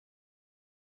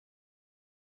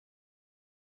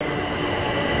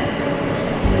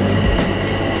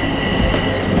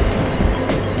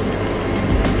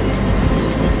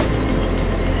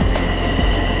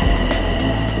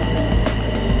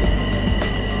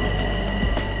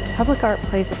Public art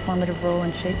plays a formative role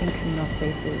in shaping communal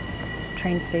spaces.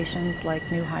 Train stations like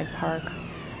New Hyde Park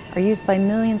are used by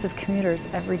millions of commuters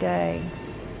every day.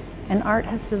 And art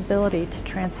has the ability to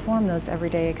transform those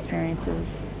everyday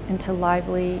experiences into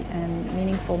lively and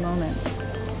meaningful moments.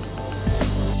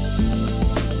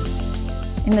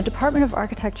 In the Department of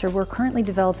Architecture, we're currently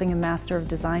developing a Master of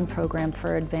Design program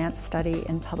for advanced study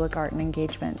in public art and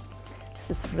engagement.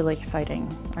 This is really exciting.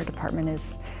 Our department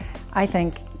is, I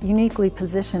think, uniquely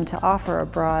positioned to offer a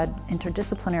broad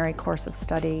interdisciplinary course of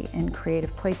study in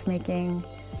creative placemaking,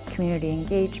 community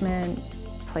engagement,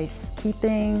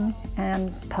 placekeeping,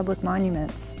 and public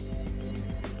monuments.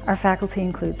 Our faculty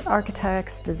includes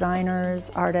architects, designers,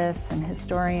 artists, and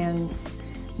historians.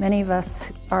 Many of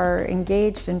us are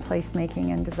engaged in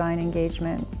placemaking and design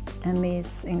engagement, and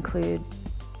these include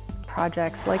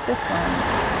projects like this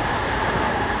one.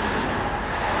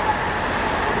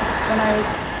 When I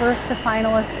was first a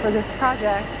finalist for this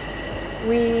project,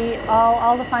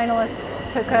 all the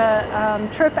finalists took a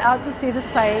trip out to see the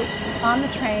site on the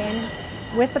train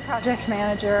with the project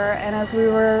manager, and as we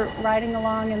were riding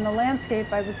along in the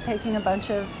landscape, I was taking a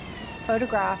bunch of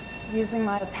photographs using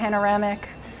my panoramic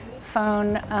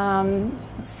phone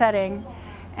setting,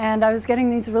 and I was getting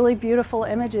these really beautiful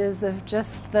images of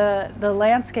just the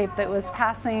landscape that was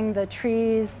passing, the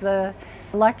trees, the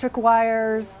electric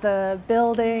wires, the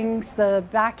buildings, the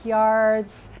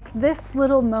backyards. This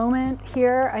little moment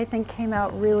here, I think, came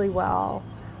out really well,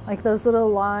 like those little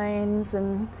lines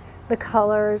and the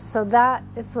colors, so that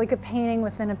it's like a painting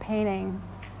within a painting,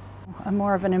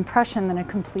 more of an impression than a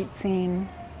complete scene.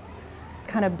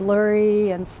 Kind of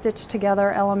blurry and stitched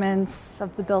together elements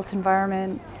of the built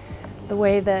environment, the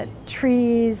way that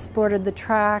trees bordered the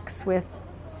tracks with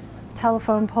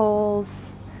telephone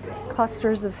poles,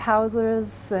 clusters of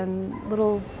houses and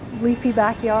little leafy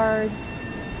backyards.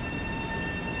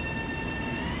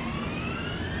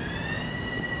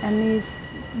 And these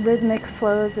rhythmic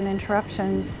flows and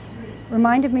interruptions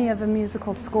reminded me of a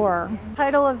musical score. The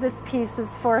title of this piece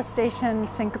is Forestation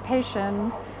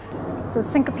Syncopation. So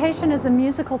syncopation is a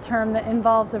musical term that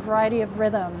involves a variety of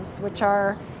rhythms, which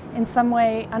are in some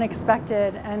way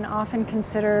unexpected and often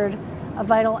considered a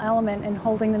vital element in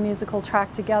holding the musical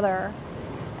track together.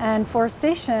 And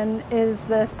forestation is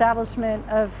the establishment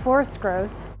of forest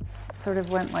growth. It sort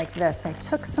of went like this. I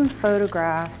took some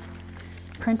photographs,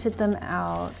 printed them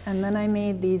out, and then I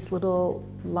made these little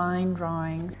line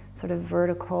drawings, sort of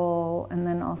vertical, and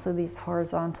then also these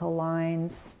horizontal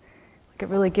lines. It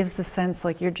really gives the sense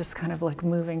like you're just kind of like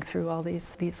moving through all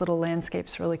these little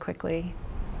landscapes really quickly.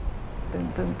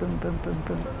 Boom, boom, boom, boom, boom,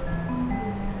 boom.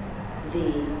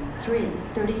 The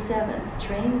 337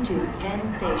 train to Penn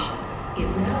Station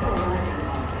is now arriving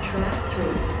on track 3.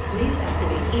 Please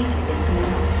activate each of its